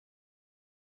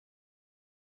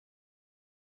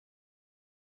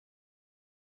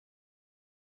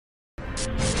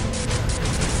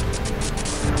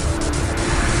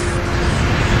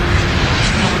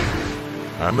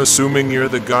I'm assuming you're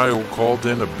the guy who called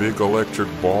in a big electric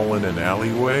ball in an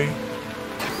alleyway?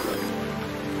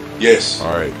 Yes.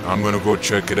 Alright, I'm gonna go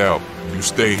check it out. You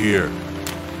stay here.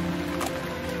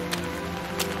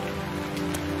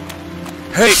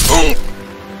 Hey! Oh!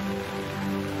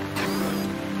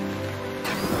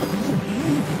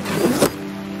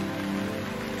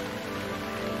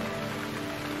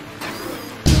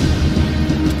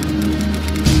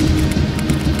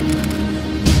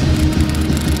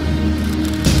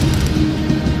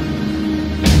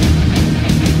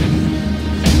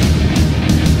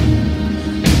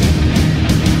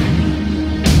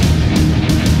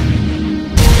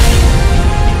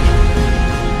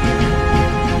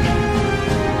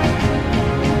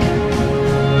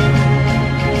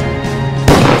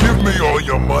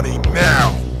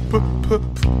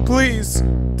 Please,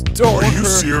 don't. Are you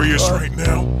serious right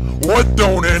now? What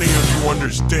don't any of you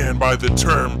understand by the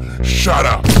term, shut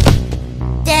up?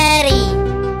 Daddy!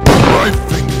 My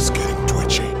finger's getting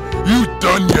twitchy. You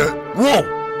done yet?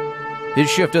 Whoa! His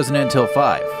shift doesn't end till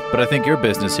 5, but I think your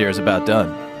business here is about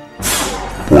done.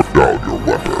 Put down your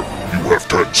weapon. You have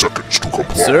 10 seconds to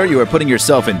comply. Sir, you are putting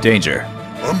yourself in danger.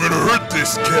 I'm gonna hurt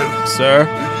this kid. Sir?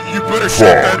 You better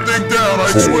shut that thing down.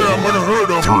 I swear I'm gonna hurt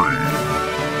him. 3,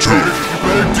 2, you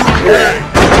better do it.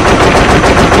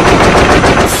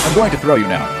 I'm going to throw you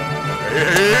now.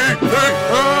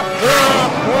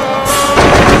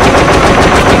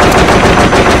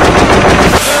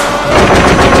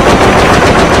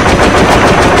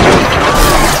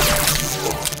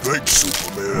 Thanks,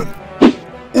 Superman.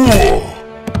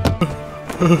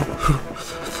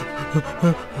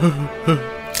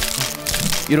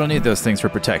 You don't need those things for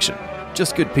protection.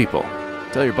 Just good people.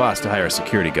 Tell your boss to hire a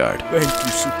security guard. Thank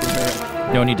you,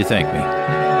 Superman. No need to thank me.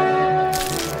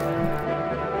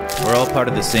 We're all part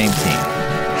of the same team.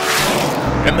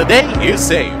 And the day is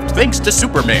saved, thanks to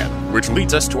Superman, which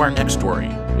leads us to our next story.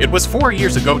 It was 4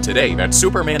 years ago today that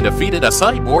Superman defeated a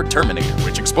cyborg Terminator,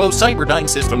 which exposed Cyberdyne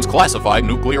Systems' classified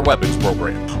nuclear weapons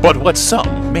program. But what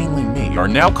some, mainly me, are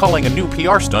now calling a new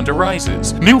PR stunt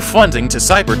arises. New funding to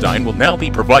Cyberdyne will now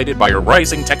be provided by a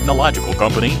rising technological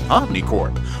company,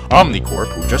 Omnicorp. Omnicorp,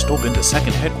 who just opened a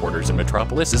second headquarters in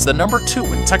Metropolis, is the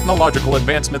 #2 in technological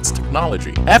advancements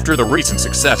technology. After the recent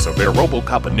success of their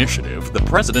RoboCop initiative, the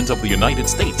President of the United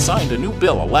States signed a new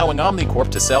bill allowing Omnicorp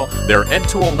to sell their Ed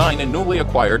 209 and newly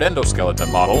acquired endoskeleton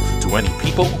model to any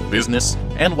people, business,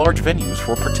 and large venues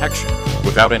for protection,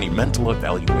 without any mental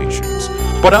evaluations.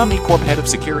 But Omnicorp head of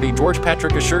security George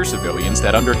Patrick assures civilians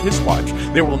that under his watch,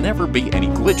 there will never be any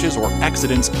glitches or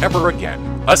accidents ever again.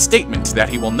 A statement that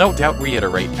he will no doubt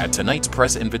reiterate at tonight's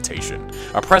press invitation,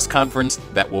 a press conference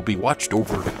that will be watched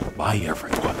over by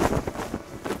everyone.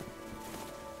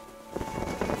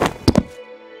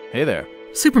 Hey there.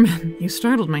 Superman, you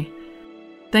startled me.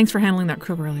 Thanks for handling that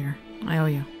crook earlier. I owe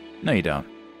you. No, you don't.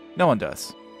 No one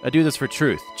does. I do this for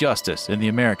truth, justice, and the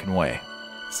American way.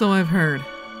 So I've heard.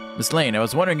 Miss Lane, I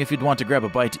was wondering if you'd want to grab a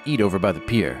bite to eat over by the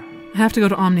pier. I have to go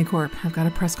to Omnicorp. I've got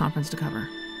a press conference to cover.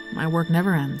 My work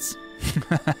never ends.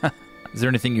 Is there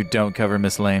anything you don't cover,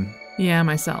 Miss Lane? Yeah,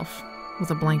 myself.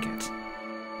 With a blanket.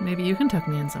 Maybe you can tuck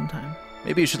me in sometime.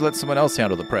 Maybe you should let someone else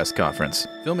handle the press conference.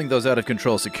 Filming those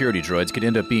out-of-control security droids could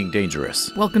end up being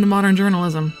dangerous. Welcome to modern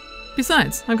journalism.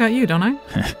 Besides, I've got you, don't I?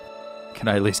 Can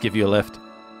I at least give you a lift?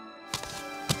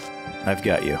 I've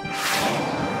got you.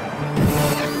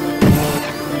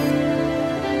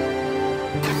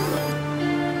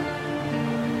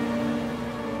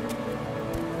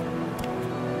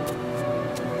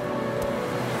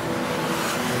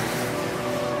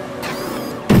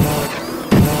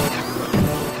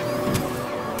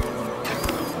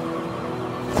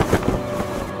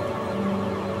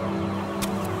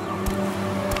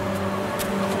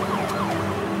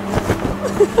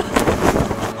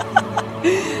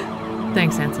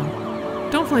 Thanks, handsome.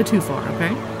 Don't fly too far, okay?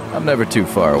 I'm never too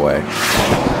far away.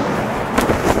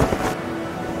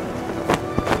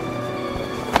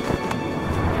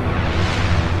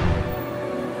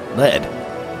 Lead.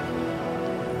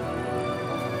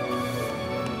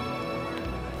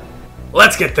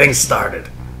 Let's get things started.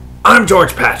 I'm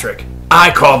George Patrick. I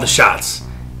call the shots.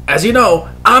 As you know,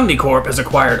 Omnicorp has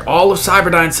acquired all of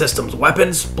Cyberdyne Systems'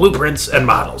 weapons, blueprints, and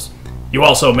models. You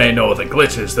also may know the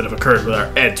glitches that have occurred with our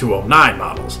Ed 209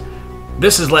 models.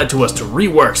 This has led to us to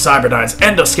rework Cyberdyne's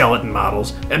endoskeleton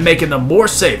models and making them more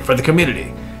safe for the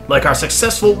community, like our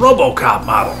successful RoboCop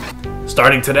model.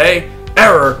 Starting today,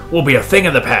 error will be a thing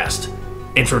of the past.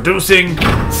 Introducing the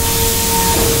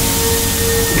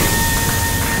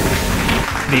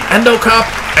EndoCop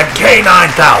and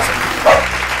K9000.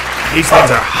 These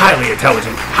things are highly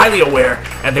intelligent, highly aware,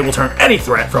 and they will turn any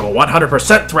threat from a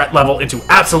 100% threat level into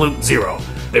absolute zero.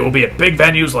 They will be at big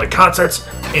venues like concerts,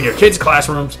 in your kids'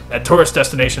 classrooms, at tourist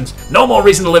destinations. No more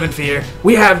reason to live in fear.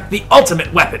 We have the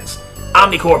ultimate weapons.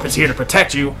 Omnicorp is here to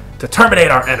protect you, to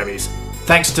terminate our enemies,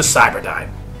 thanks to Cyberdyne.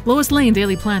 Lois Lane,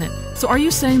 Daily Planet. So are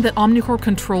you saying that Omnicorp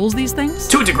controls these things?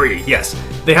 To a degree, yes.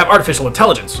 They have artificial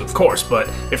intelligence, of course, but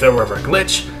if there were ever a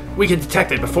glitch, we can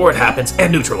detect it before it happens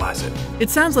and neutralize it. It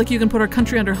sounds like you can put our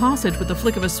country under hostage with the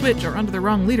flick of a switch or under the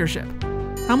wrong leadership.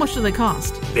 How much do they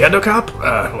cost? The Endocop?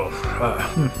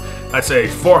 I'd say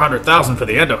 $400,000 for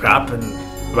the Endocop and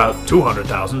about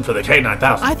 $200,000 for the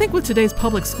K9000. I think with today's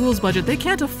public schools budget, they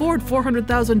can't afford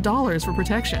 $400,000 for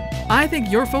protection. I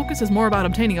think your focus is more about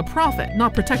obtaining a profit,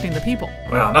 not protecting the people.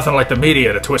 Well, nothing like the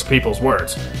media to twist people's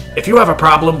words. If you have a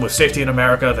problem with safety in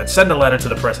America, then send a letter to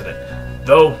the president.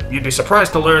 Though, you'd be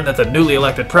surprised to learn that the newly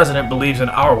elected president believes in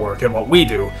our work and what we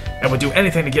do, and would do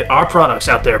anything to get our products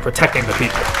out there protecting the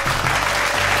people.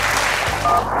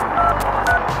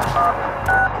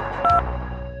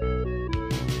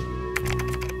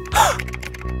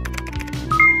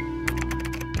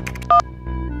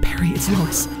 Perry, it's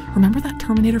Lois. Remember that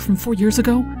Terminator from 4 years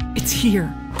ago? It's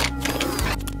here.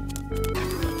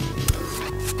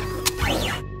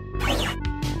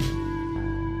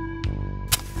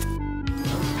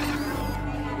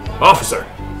 Officer,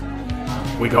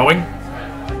 we going?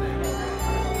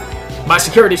 My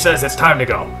security says it's time to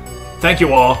go. Thank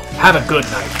you all. Have a good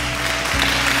night.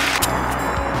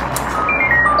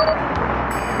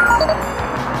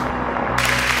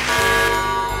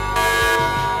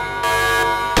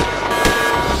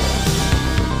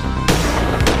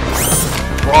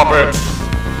 Drop it!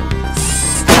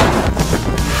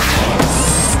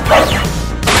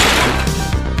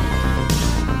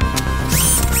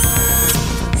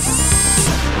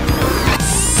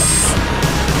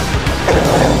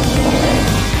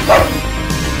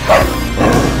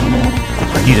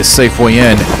 I need a safe way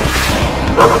in.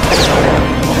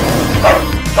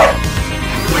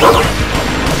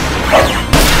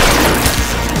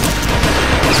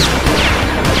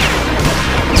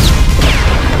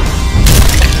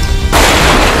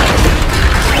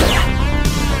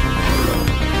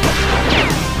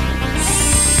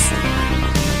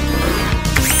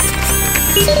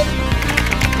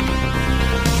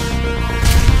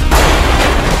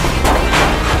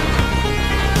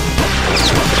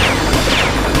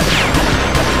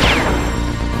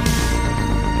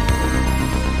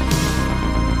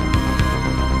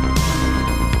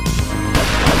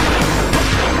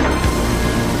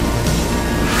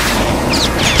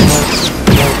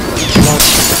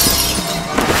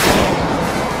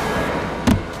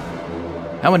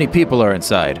 How many people are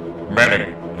inside? Many,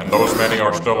 and those many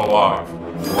are still alive.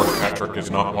 George Patrick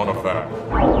is not one of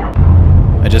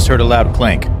them. I just heard a loud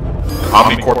clank.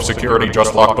 Omnicorp security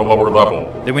just locked the lower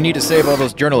level. Then we need to save all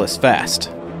those journalists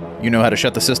fast. You know how to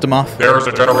shut the system off? There is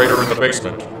a generator in the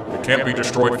basement. It can't be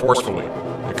destroyed forcefully.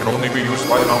 It can only be used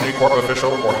by an Omnicorp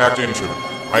official or hacked into.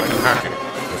 I can hack it.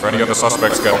 If any of the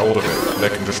suspects get a hold of it,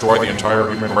 they can destroy the entire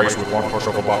human race with one push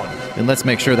of a button. Then let's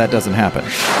make sure that doesn't happen.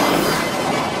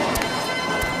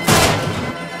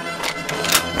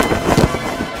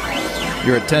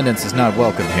 Your attendance is not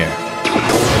welcome here.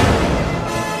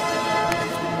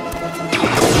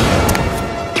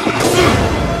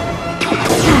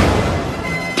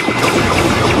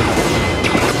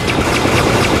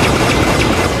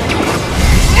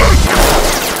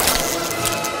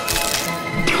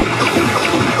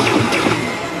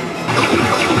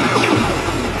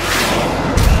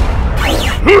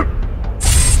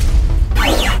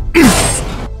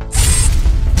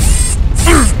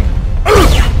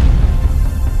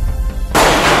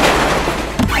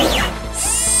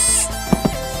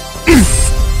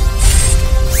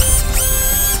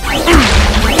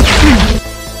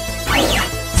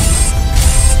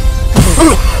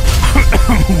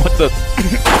 What the?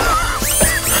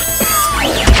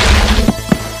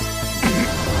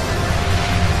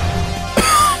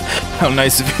 How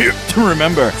nice of you to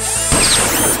remember.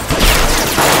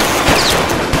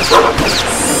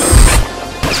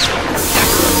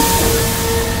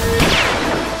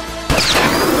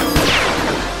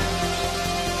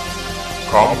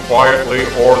 Come quietly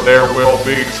or there will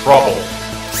be trouble.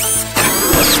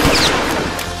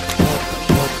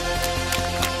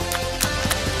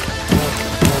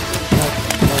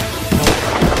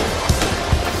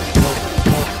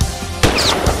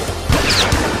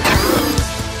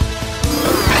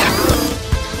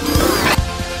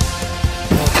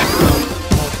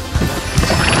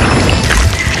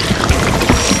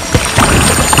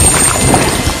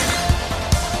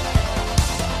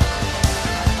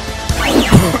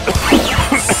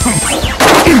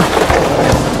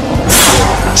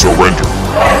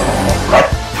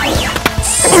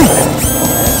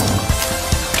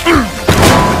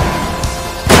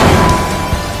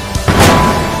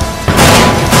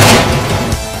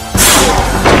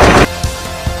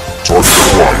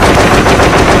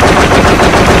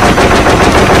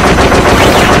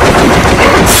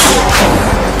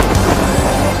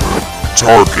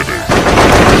 Targeting.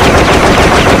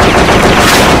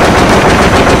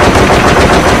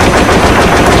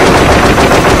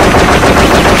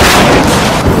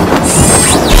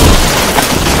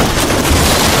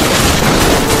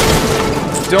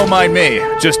 Don't mind me,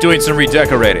 just doing some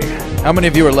redecorating. How many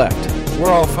of you are left? We're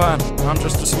all fine. I'm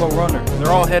just a slow runner.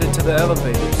 They're all headed to the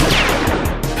elevators.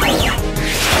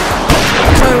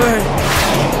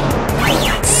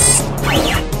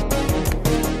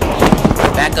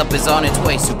 Backup is on its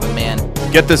way, Superman.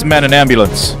 Get this man an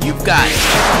ambulance. You've got it.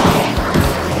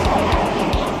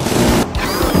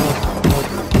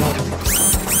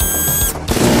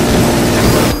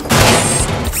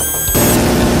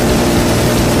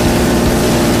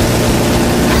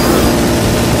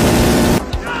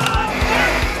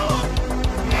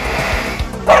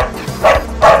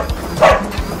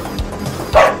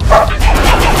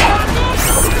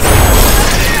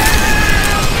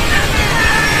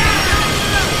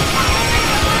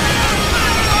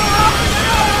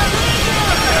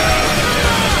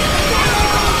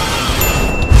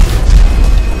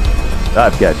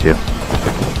 I've got you.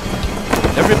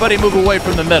 Everybody move away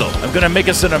from the middle. I'm gonna make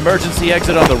us an emergency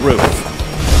exit on the roof.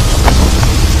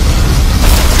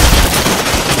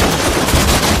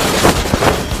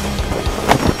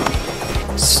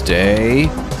 Stay.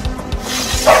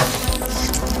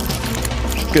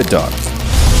 Good dog.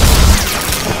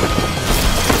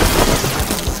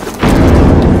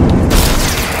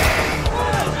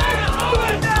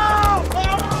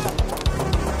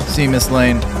 See, Miss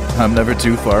Lane, I'm never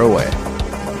too far away.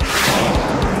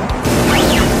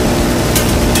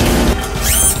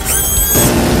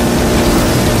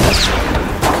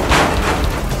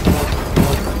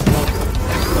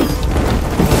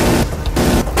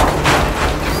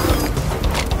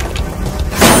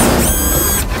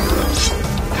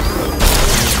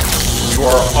 You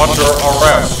are under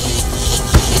arrest.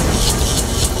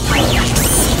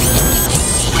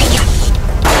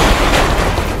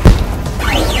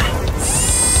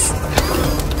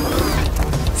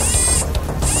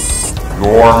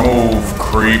 Your move,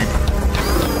 creep.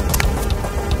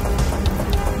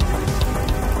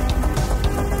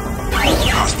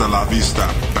 Hasta la vista,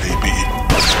 baby.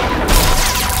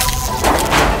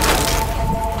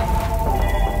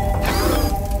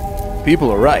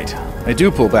 People are right. I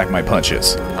do pull back my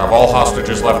punches. Have all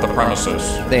hostages left the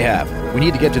premises? They have. We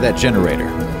need to get to that generator.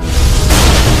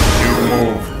 You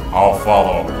move, I'll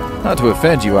follow. Not to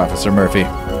offend you, Officer Murphy,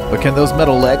 but can those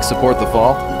metal legs support the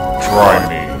fall? Try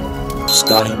me.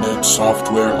 Skynet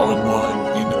software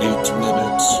online in 8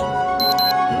 minutes.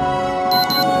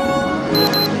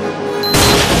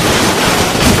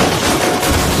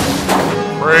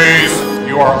 Freeze!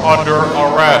 You are under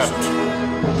arrest.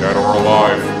 Dead or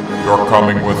alive, you're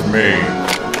coming with me.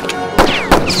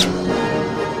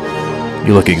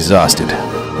 You look exhausted.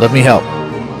 Let me help.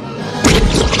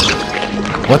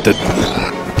 What the...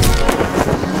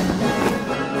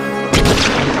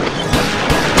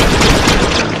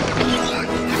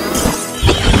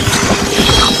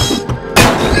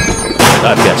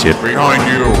 I've got you. Behind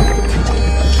you.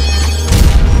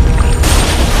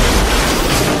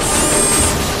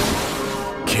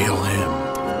 Kill him.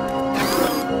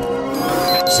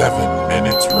 7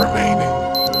 minutes remaining.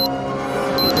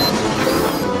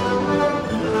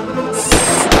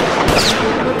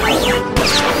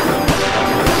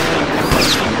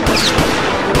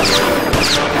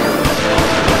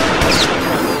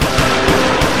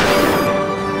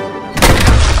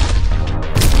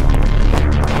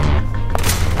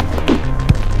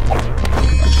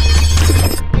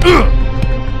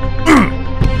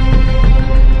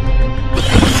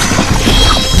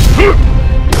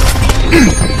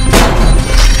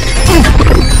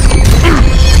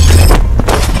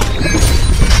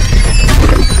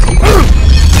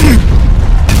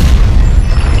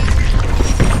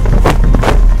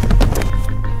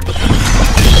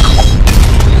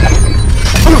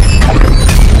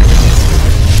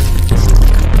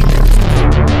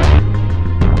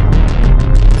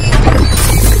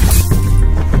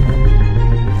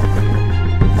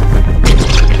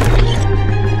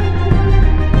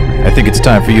 I think it's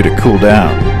time for you to cool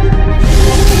down.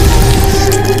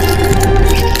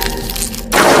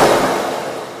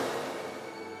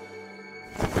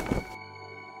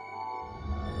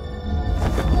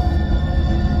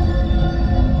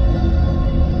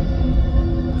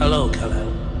 Hello,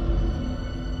 Kal-El.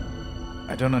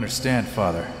 I don't understand,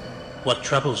 Father. What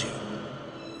troubles you?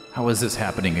 How is this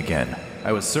happening again?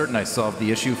 I was certain I solved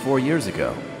the issue 4 years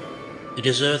ago. It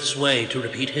is Earth's way to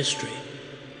repeat history.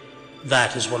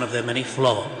 That is one of their many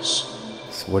flaws.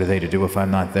 So what are they to do if I'm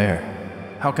not there?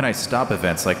 How can I stop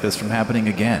events like this from happening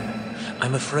again?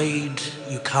 I'm afraid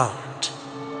you can't.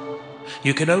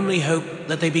 You can only hope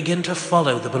that they begin to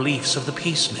follow the beliefs of the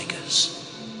peacemakers.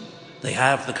 They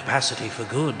have the capacity for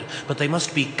good, but they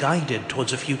must be guided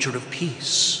towards a future of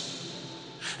peace.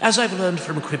 As I've learned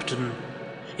from Krypton,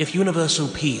 if universal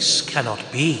peace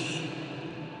cannot be,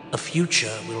 a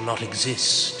future will not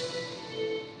exist.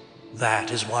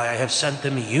 That is why I have sent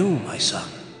them you, my son,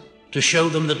 to show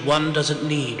them that one doesn't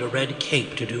need a red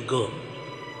cape to do good,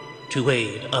 to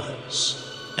aid others,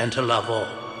 and to love all.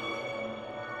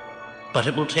 But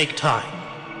it will take time.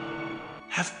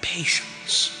 Have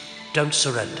patience. Don't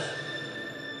surrender.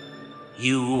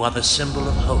 You are the symbol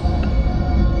of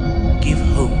hope. Give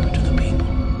hope to the people.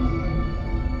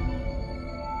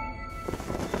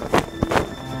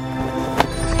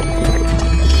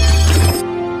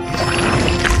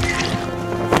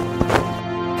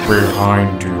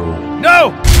 Behind you.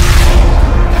 No!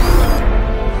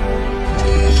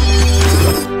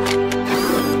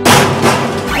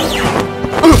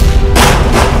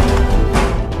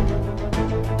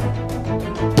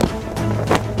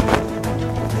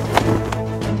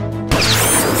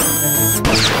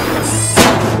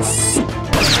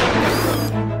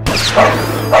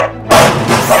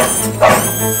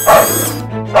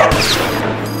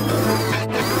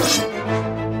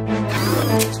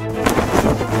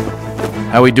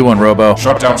 How we doing, Robo?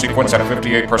 Shutdown sequence at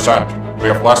 58%. We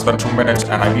have less than 2 minutes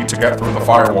and I need to get through the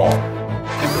firewall.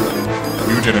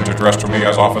 You didn't address to me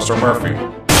as Officer Murphy.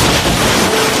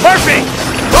 Murphy!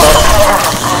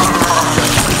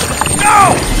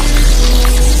 No!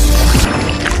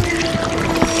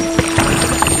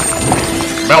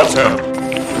 Melt him!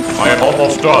 I am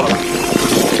almost done.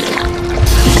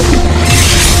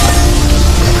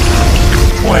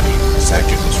 20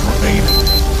 seconds remaining.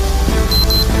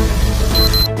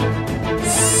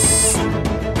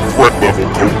 Threat level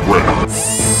code red.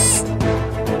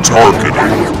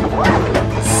 Targeting.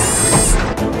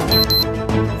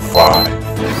 5,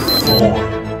 4,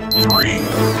 3,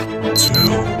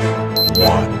 2,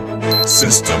 1.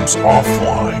 Systems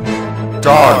offline.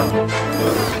 Done!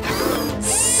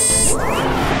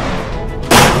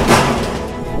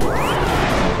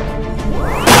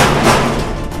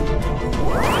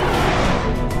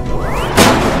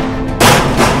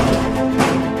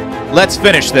 Let's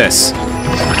finish this.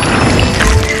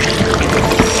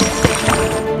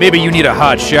 Maybe you need a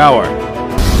hot shower.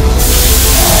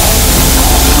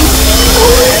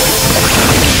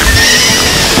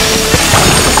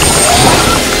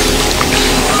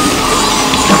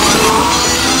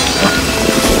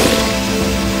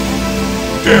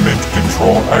 Damage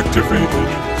control activated.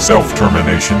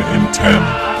 Self-termination in 10,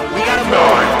 9,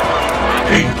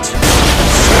 8,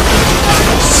 7,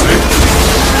 6,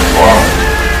 5,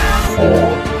 4,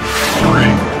 3,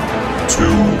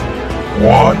 2,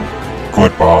 1.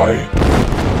 Goodbye.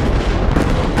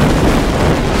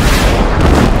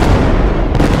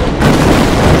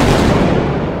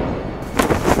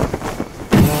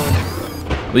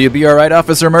 Will you be alright,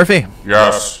 Officer Murphy?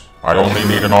 Yes, I only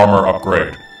need an armor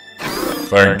upgrade.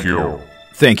 Thank you.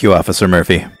 Thank you, Officer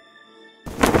Murphy.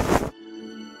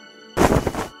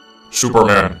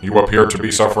 Superman, you appear to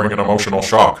be suffering an emotional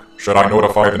shock. Should I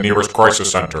notify the nearest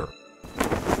crisis center?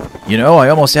 You know, I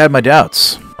almost had my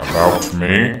doubts. About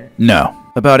me? No,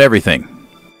 about everything.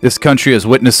 This country has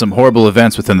witnessed some horrible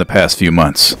events within the past few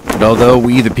months. But although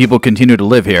we, the people, continue to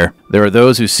live here, there are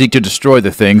those who seek to destroy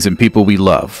the things and people we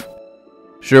love.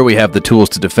 Sure, we have the tools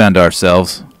to defend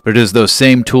ourselves, but it is those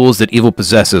same tools that evil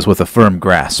possesses with a firm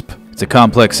grasp. It's a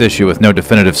complex issue with no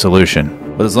definitive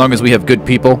solution. But as long as we have good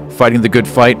people fighting the good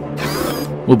fight,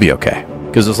 we'll be okay.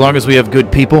 Because as long as we have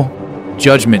good people,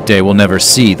 Judgment Day will never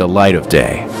see the light of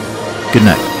day. Good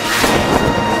night.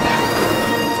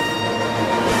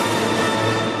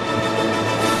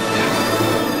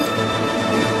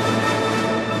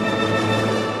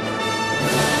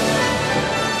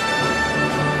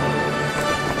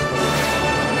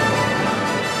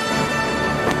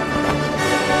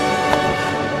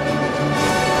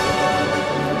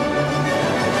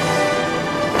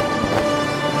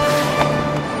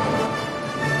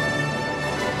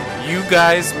 You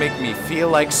guys make me feel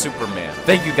like Superman.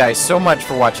 Thank you guys so much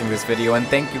for watching this video, and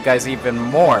thank you guys even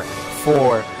more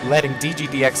for letting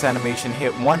DGDX Animation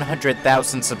hit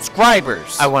 100,000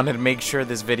 subscribers. I wanted to make sure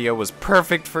this video was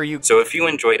perfect for you. So if you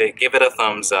enjoyed it, give it a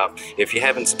thumbs up. If you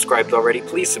haven't subscribed already,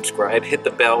 please subscribe. Hit the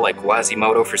bell like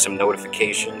Quasimodo for some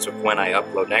notifications of when I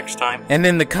upload next time. And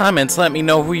in the comments, let me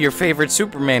know who your favorite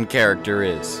Superman character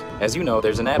is. As you know,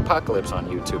 there's an apocalypse on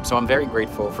YouTube, so I'm very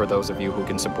grateful for those of you who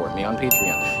can support me on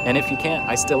Patreon. And if you can't,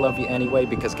 I still love you anyway,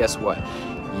 because guess what?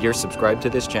 you're subscribed to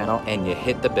this channel and you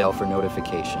hit the bell for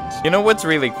notifications. You know what's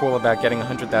really cool about getting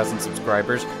 100,000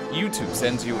 subscribers? YouTube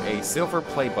sends you a silver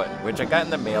play button, which I got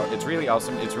in the mail. It's really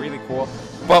awesome. It's really cool.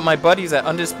 But my buddies at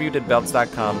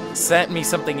UndisputedBelts.com sent me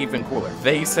something even cooler.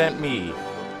 They sent me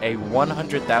a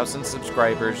 100,000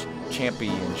 subscribers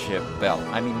championship belt.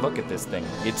 I mean, look at this thing.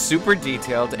 It's super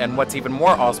detailed, and what's even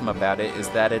more awesome about it is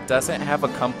that it doesn't have a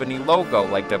company logo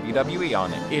like WWE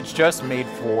on it. It's just made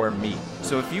for me.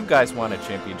 So if you guys want a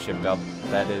championship belt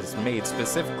that is made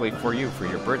specifically for you, for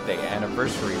your birthday,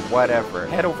 anniversary, whatever,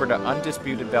 head over to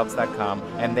UndisputedBelts.com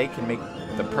and they can make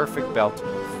the perfect belt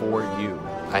for you.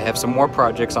 I have some more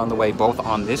projects on the way, both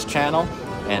on this channel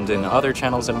and in other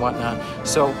channels and whatnot.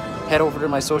 So head over to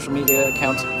my social media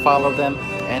accounts, follow them,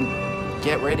 and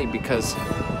get ready, because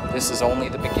this is only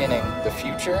the beginning. The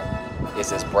future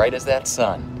is as bright as that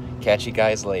sun. Catch you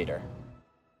guys later.